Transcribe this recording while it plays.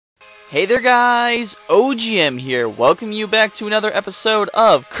Hey there guys, OGM here, welcoming you back to another episode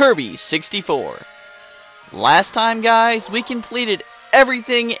of Kirby 64. Last time guys, we completed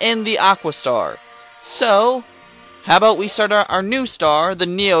everything in the Aqua Star. So, how about we start our new star, the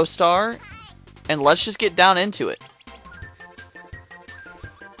Neo Star, and let's just get down into it.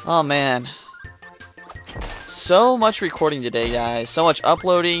 Oh man. So much recording today guys, so much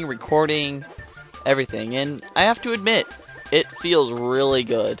uploading, recording, everything, and I have to admit, it feels really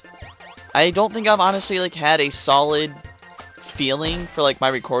good. I don't think I've honestly had a solid feeling for my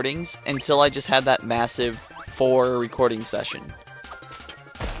recordings until I just had that massive 4 recording session.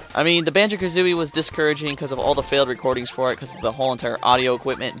 I mean, the Banjo-Kazooie was discouraging because of all the failed recordings for it because of the whole entire audio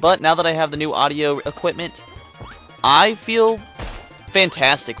equipment, but now that I have the new audio equipment, I feel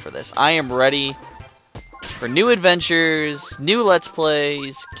fantastic for this. I am ready for new adventures, new Let's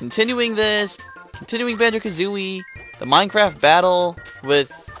Plays, continuing Banjo-Kazooie, the Minecraft battle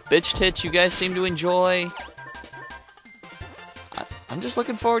with Bitch Tits you guys seem to enjoy. I'm just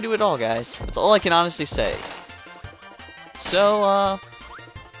looking forward to it all, guys. That's all I can honestly say. So,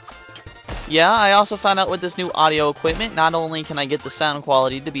 yeah, I also found out with this new audio equipment, not only can I get the sound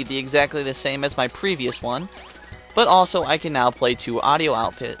quality to be exactly the same as my previous one, but also I can now play 2 audio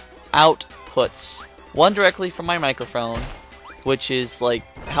outputs. One directly from my microphone, which is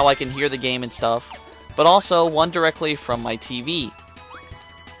how I can hear the game and stuff, but also one directly from my TV.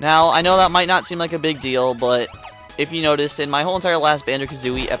 Now, I know that might not seem like a big deal, but if you noticed, in my whole entire last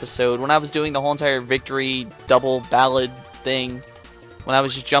Banjo-Kazooie episode, when I was doing the whole entire victory double ballad thing, when I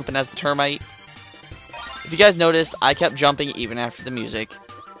was just jumping as the termite, if you guys noticed, I kept jumping even after the music,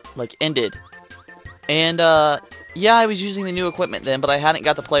 ended. And, yeah, I was using the new equipment then, but I hadn't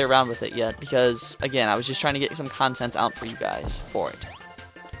got to play around with it yet, because, again, I was just trying to get some content out for you guys for it.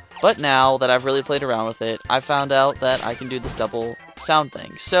 But now that I've really played around with it, I found out that I can do this double sound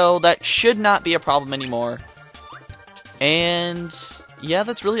thing. So that should not be a problem anymore. And yeah,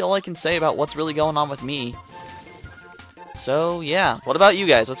 that's really all I can say about what's really going on with me. So yeah, what about you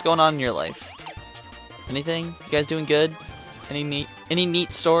guys? What's going on in your life? Anything? You guys doing good? Any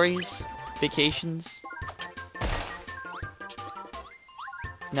neat stories? Vacations?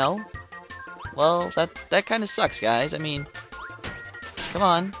 No? Well, that kind of sucks, guys. I mean, come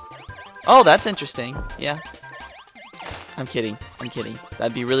on. Oh, that's interesting. Yeah. I'm kidding. I'm kidding.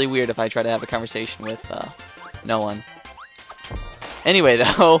 That'd be really weird if I try to have a conversation with, no one. Anyway,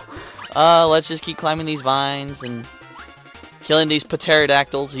 though, let's just keep climbing these vines and killing these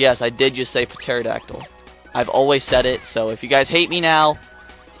pterodactyls. Yes, I did just say pterodactyl. I've always said it, so if you guys hate me now,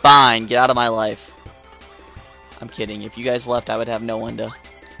 fine, get out of my life. I'm kidding. If you guys left, I would have no one to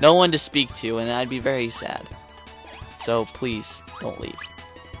speak to, and I'd be very sad. So, please, don't leave.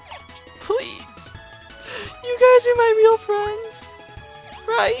 Please. You guys are my real friends.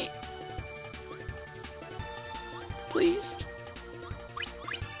 Right? Please.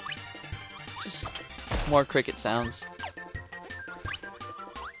 Just more cricket sounds.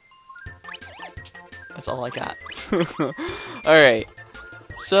 That's all I got. Alright.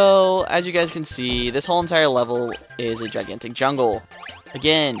 So, as you guys can see, this whole entire level is a gigantic jungle.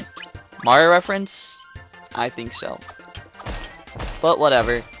 Again, Mario reference? I think so. But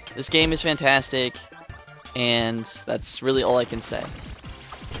whatever. This game is fantastic, and that's really all I can say.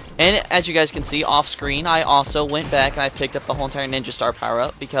 And as you guys can see off screen, I also went back and I picked up the whole entire Ninja Star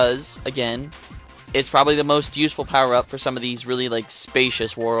power-up because, again, it's probably the most useful power-up for some of these really,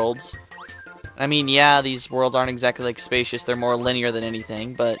 spacious worlds. I mean, yeah, these worlds aren't exactly, spacious, they're more linear than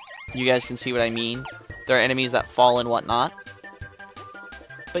anything, but you guys can see what I mean. There are enemies that fall and whatnot.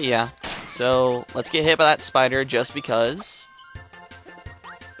 But yeah, so let's get hit by that spider just because.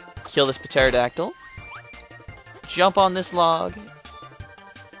 Kill this pterodactyl. Jump on this log.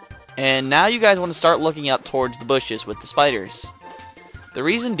 And now you guys want to start looking up towards the bushes with the spiders. The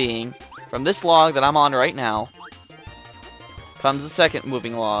reason being, from this log that I'm on right now, comes the second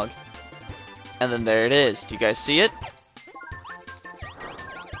moving log. And then there it is. Do you guys see it?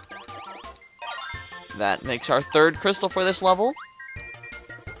 That makes our 3rd crystal for this level.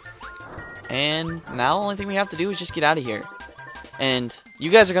 And now the only thing we have to do is just get out of here. And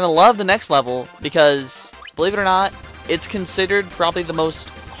you guys are going to love the next level because, believe it or not, it's considered probably the most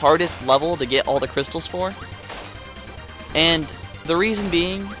hardest level to get all the crystals for. And the reason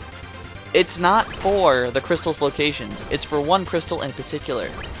being, it's not for the crystals locations. It's for one crystal in particular.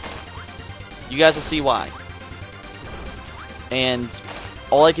 You guys will see why. And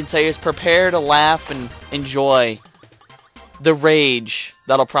all I can say is prepare to laugh and enjoy the rage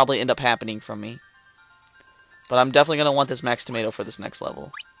that'll probably end up happening from me. But I'm definitely going to want this max tomato for this next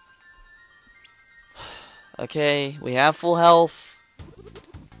level. Okay, we have full health.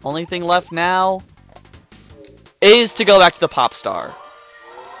 Only thing left now is to go back to the Pop Star.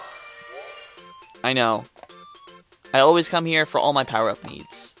 I know. I always come here for all my power-up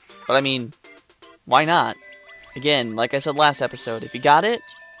needs. But I mean, why not? Again, like I said last episode, if you got it,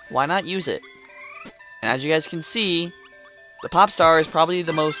 why not use it? And as you guys can see, the Pop Star is probably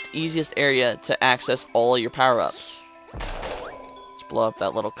the most easiest area to access all your power-ups. Just blow up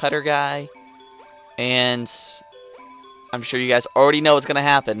that little cutter guy. And I'm sure you guys already know what's going to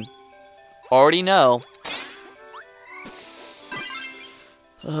happen. Already know.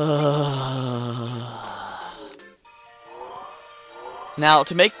 Now,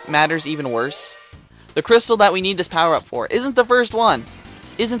 to make matters even worse, the crystal that we need this power-up for isn't the first one.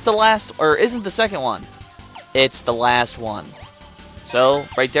 Isn't the last, or isn't the second one. It's the last one. So,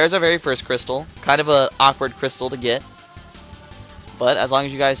 right there's our very first crystal. Kind of a awkward crystal to get. But as long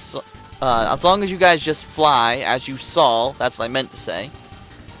as you guys just fly, as you saw, that's what I meant to say,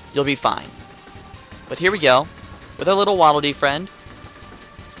 you'll be fine. But here we go, with our little Waddle Dee friend.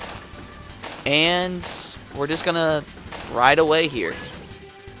 And we're just gonna ride away here.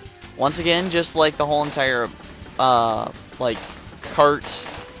 Once again, just like the whole entire, like, crate.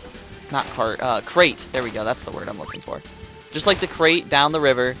 There we go, that's the word I'm looking for. Just like the crate down the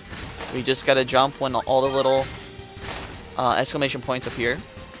river, we just gotta jump when all the little exclamation points appear.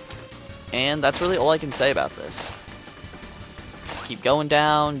 And that's really all I can say about this. Just keep going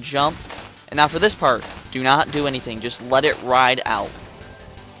down, jump. And now for this part, do not do anything, just let it ride out.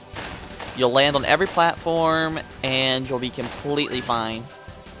 You'll land on every platform, and you'll be completely fine.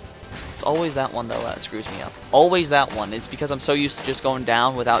 It's always that one, though, that screws me up. Always that one. It's because I'm so used to just going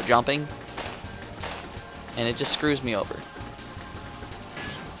down without jumping, and it just screws me over.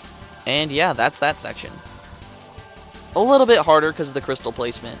 And yeah, that's that section. A little bit harder because of the crystal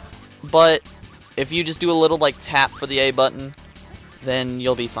placement, but if you just do a little, like, tap for the A button, then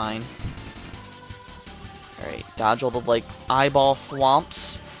you'll be fine. Alright, dodge all the, like, eyeball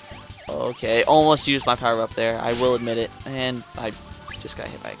thwomps. Okay, almost used my power up there, I will admit it, and I just got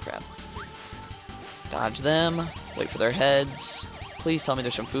hit by a crab. Dodge them, wait for their heads. Please tell me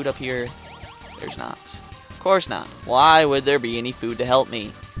there's some food up here. There's not. Of course not. Why would there be any food to help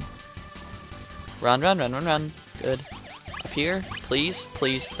me? Run, run, run, run, run. Good. Up here, please,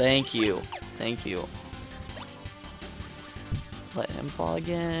 please, thank you. Thank you. Let him fall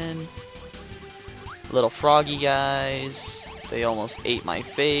again. Little froggy guys. They almost ate my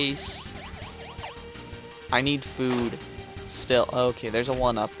face. I need food. Still. Okay, there's a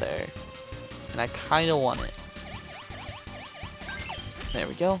one up there. And I kind of want it. There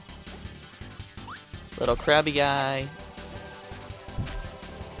we go. Little crabby guy.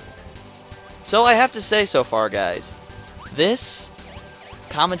 So I have to say so far, guys, this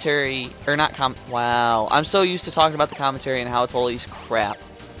commentary, or not wow, I'm so used to talking about the commentary and how it's always crap.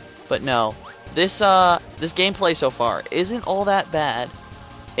 But no. This gameplay so far isn't all that bad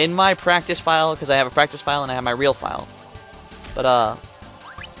in my practice file, because I have a practice file and I have my real file. But,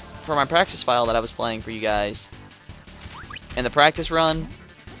 for my practice file that I was playing for you guys, in the practice run,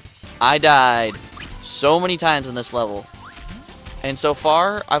 I died so many times in this level. And so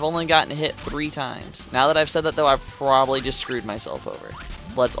far, I've only gotten hit 3 times. Now that I've said that, though, I've probably just screwed myself over.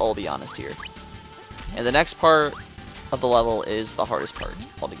 Let's all be honest here. And the next part of the level is the hardest part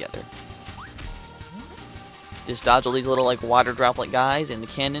altogether. Just dodge all these little, like, water droplet guys and the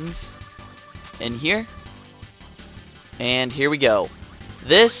cannons in here. And here we go.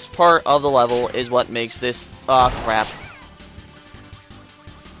 This part of the level is what makes this... oh, crap.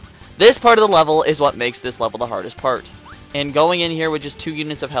 This part of the level is what makes this level the hardest part. And going in here with just 2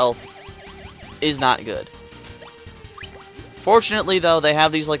 units of health is not good. Fortunately, though, they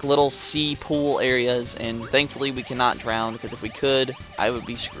have these, like, little sea pool areas, and thankfully we cannot drown, because if we could, I would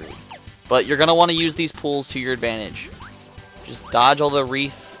be screwed. But you're going to want to use these pools to your advantage. Just dodge all the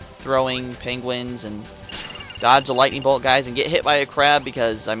wreath-throwing penguins and dodge the lightning bolt guys and get hit by a crab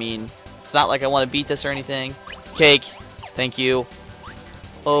because, I mean, it's not like I want to beat this or anything. Cake. Thank you.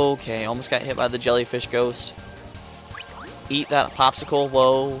 Okay, almost got hit by the jellyfish ghost. Eat that popsicle.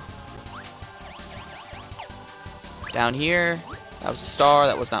 Whoa. Down here. That was a star.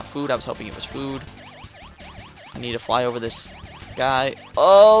 That was not food. I was hoping it was food. I need to fly over this guy.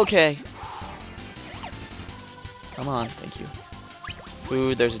 Okay. Come on, thank you.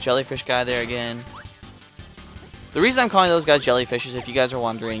 Food, there's a jellyfish guy there again. The reason I'm calling those guys jellyfishes, if you guys are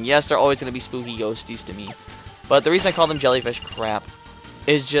wondering, yes, they're always going to be spooky ghosties to me. But the reason I call them jellyfish, crap,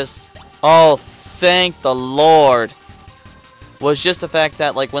 is just, oh, thank the Lord, was just the fact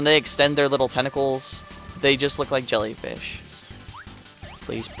that, like, when they extend their little tentacles, they just look like jellyfish.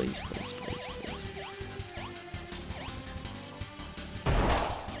 Please, please, please, please, please.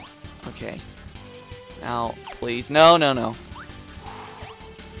 Okay. Now, please. No, no, no.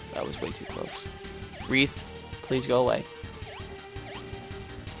 That was way too close. Wreath, please go away.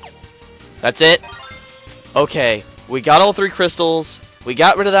 That's it. Okay. We got all 3 crystals. We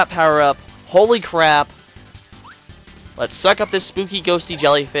got rid of that power-up. Holy crap. Let's suck up this spooky, ghosty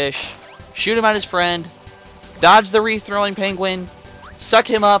jellyfish. Shoot him at his friend. Dodge the wreath-throwing penguin. Suck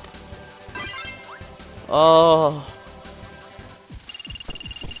him up. Oh.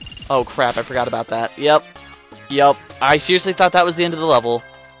 Oh, crap. I forgot about that. Yep. Yep. I seriously thought that was the end of the level.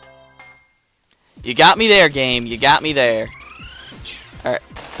 You got me there, game. You got me there. Alright.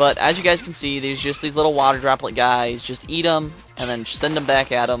 But as you guys can see, there's just these little water droplet guys. Just eat them and then send them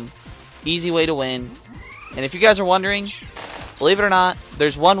back at them. Easy way to win. And if you guys are wondering, believe it or not,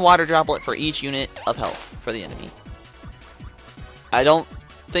 there's 1 water droplet for each unit of health for the enemy. I don't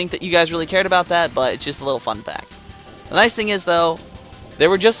think that you guys really cared about that, but it's just a little fun fact. The nice thing is, though, they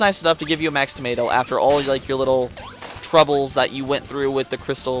were just nice enough to give you a max tomato after all like your little troubles that you went through with the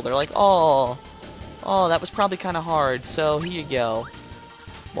crystal. They're like, oh, that was probably kind of hard, so here you go.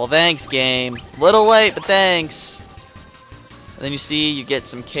 Well, thanks, game. Little late, but thanks. And then you see you get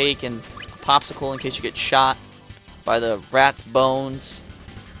some cake and a popsicle in case you get shot by the rat's bones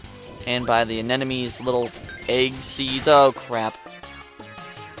and by the anemone's little egg seeds. Oh, crap.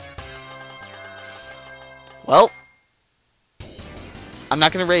 Well, I'm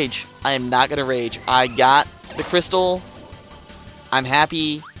not going to rage. I am not going to rage. I got the crystal. I'm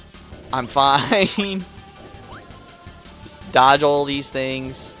happy. I'm fine. Just dodge all these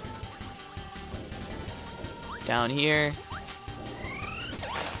things. Down here.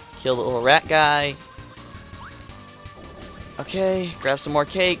 Kill the little rat guy. Okay, grab some more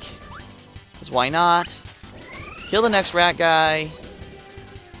cake. Because why not? Kill the next rat guy.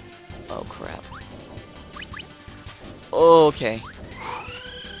 Oh, crap. Okay.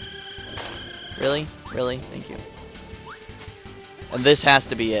 Really? Really? Thank you. And this has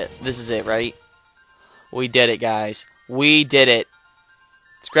to be it. This is it, right? We did it, guys. We did it.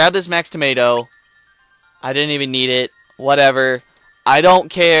 Let's grab this max tomato. I didn't even need it. Whatever. I don't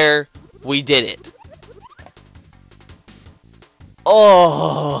care. We did it.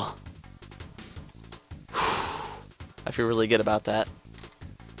 Oh. I feel really good about that.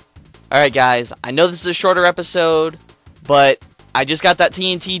 Alright, guys. I know this is a shorter episode, but I just got that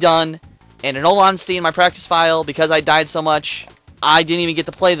TNT done. And in all honesty, in my practice file, because I died so much, I didn't even get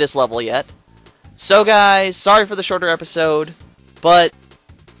to play this level yet. So, guys, sorry for the shorter episode, but,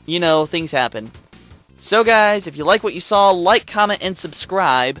 you know, things happen. So, guys, if you like what you saw, like, comment, and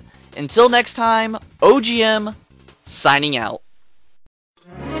subscribe. Until next time, OGM, signing out.